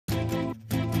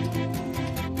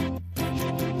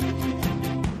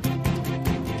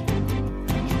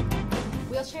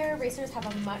racers have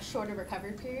a much shorter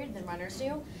recovery period than runners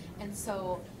do, and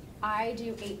so I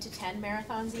do 8 to 10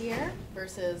 marathons a year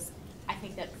versus I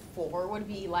think that 4 would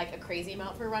be like a crazy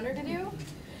amount for a runner to do.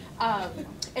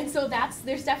 And so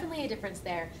there's definitely a difference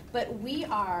there. But we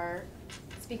are,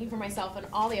 speaking for myself and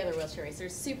all the other wheelchair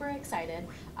racers, super excited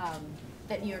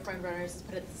that New York Run Runners has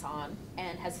put this on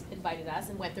and has invited us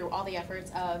and went through all the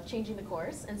efforts of changing the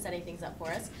course and setting things up for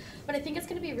us. But I think it's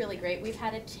going to be really great. We've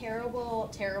had a terrible,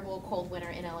 terrible cold winter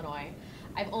in Illinois.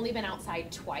 I've only been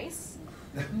outside twice,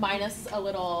 minus a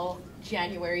little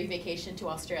January vacation to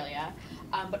Australia,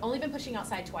 but only been pushing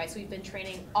outside twice. We've been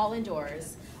training all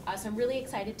indoors, so I'm really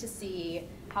excited to see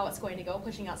how it's going to go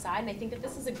pushing outside, and I think that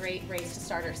this is a great race to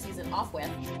start our season off with.